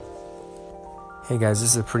Hey guys, this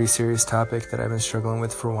is a pretty serious topic that I've been struggling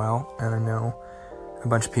with for a while, and I know a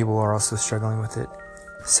bunch of people are also struggling with it.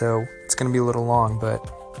 So it's going to be a little long,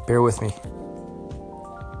 but bear with me.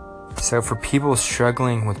 So for people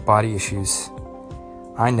struggling with body issues,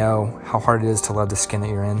 I know how hard it is to love the skin that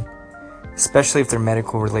you're in, especially if they're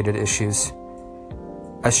medical related issues.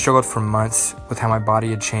 I struggled for months with how my body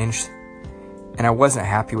had changed, and I wasn't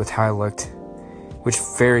happy with how I looked, which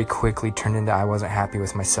very quickly turned into I wasn't happy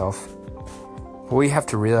with myself. What we have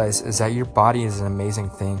to realize is that your body is an amazing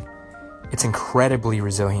thing. It's incredibly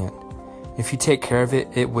resilient. If you take care of it,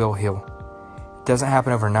 it will heal. It doesn't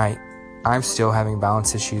happen overnight. I'm still having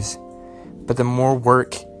balance issues. But the more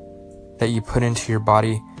work that you put into your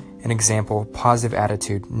body, an example, positive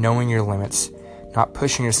attitude, knowing your limits, not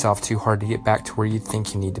pushing yourself too hard to get back to where you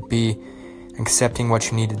think you need to be, accepting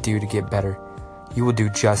what you need to do to get better, you will do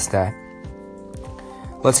just that.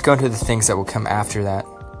 Let's go into the things that will come after that.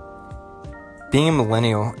 Being a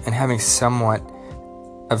millennial and having somewhat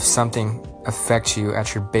of something affect you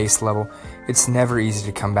at your base level, it's never easy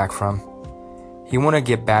to come back from. You want to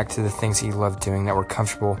get back to the things that you love doing that were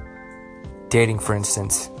comfortable. Dating, for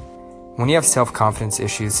instance. When you have self-confidence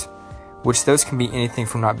issues, which those can be anything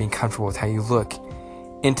from not being comfortable with how you look,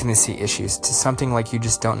 intimacy issues, to something like you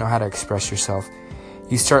just don't know how to express yourself,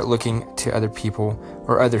 you start looking to other people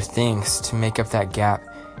or other things to make up that gap,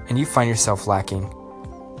 and you find yourself lacking.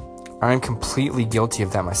 I'm completely guilty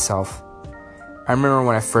of that myself. I remember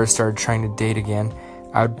when I first started trying to date again,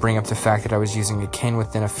 I would bring up the fact that I was using a cane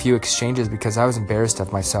within a few exchanges because I was embarrassed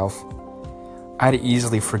of myself. I had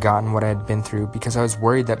easily forgotten what I had been through because I was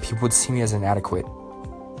worried that people would see me as inadequate.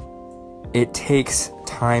 It takes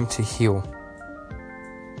time to heal.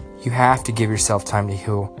 You have to give yourself time to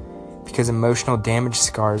heal because emotional damage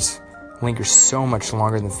scars linger so much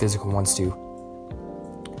longer than physical ones do.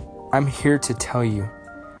 I'm here to tell you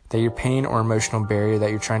that your pain or emotional barrier that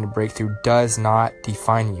you're trying to break through does not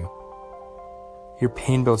define you. Your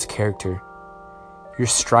pain builds character. Your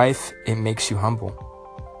strife, it makes you humble.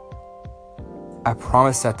 I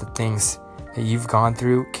promise that the things that you've gone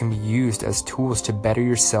through can be used as tools to better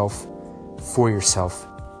yourself for yourself.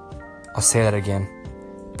 I'll say that again.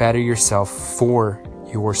 Better yourself for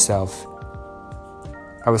yourself.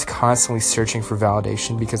 I was constantly searching for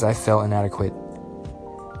validation because I felt inadequate.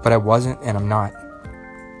 But I wasn't, and I'm not.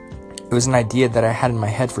 It was an idea that I had in my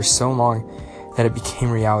head for so long that it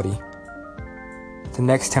became reality. The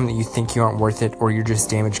next time that you think you aren't worth it or you're just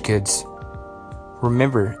damaged goods,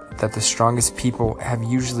 remember that the strongest people have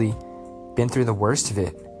usually been through the worst of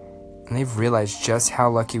it, and they've realized just how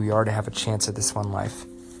lucky we are to have a chance at this one life.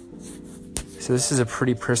 So this is a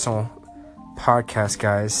pretty personal podcast,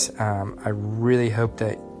 guys. I really hope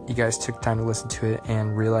that you guys took time to listen to it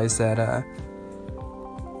and realize that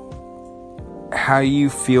how you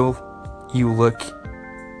feel you look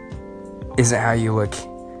isn't how you look.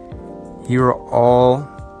 You are all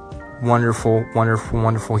wonderful, wonderful,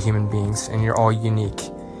 wonderful human beings, and you're all unique.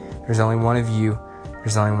 There's only one of you.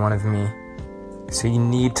 There's only one of me. So you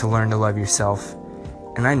need to learn to love yourself.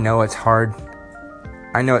 And I know it's hard.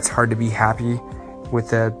 I know it's hard to be happy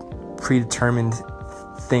with the predetermined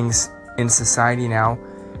things in society now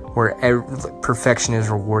where perfection is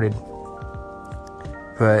rewarded.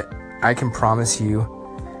 But I can promise you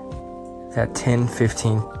that 10,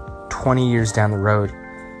 15, 20 years down the road,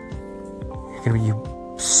 you're going to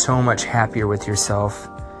be so much happier with yourself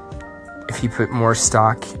if you put more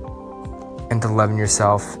stock into loving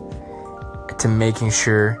yourself, to making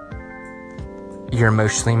sure you're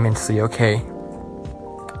emotionally, mentally okay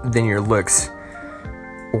than your looks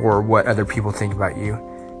or what other people think about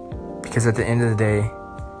you. Because at the end of the day,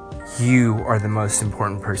 you are the most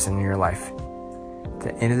important person in your life. At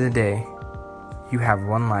the end of the day, you have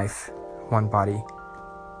one life, one body.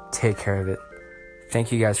 Take care of it.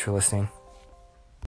 Thank you guys for listening.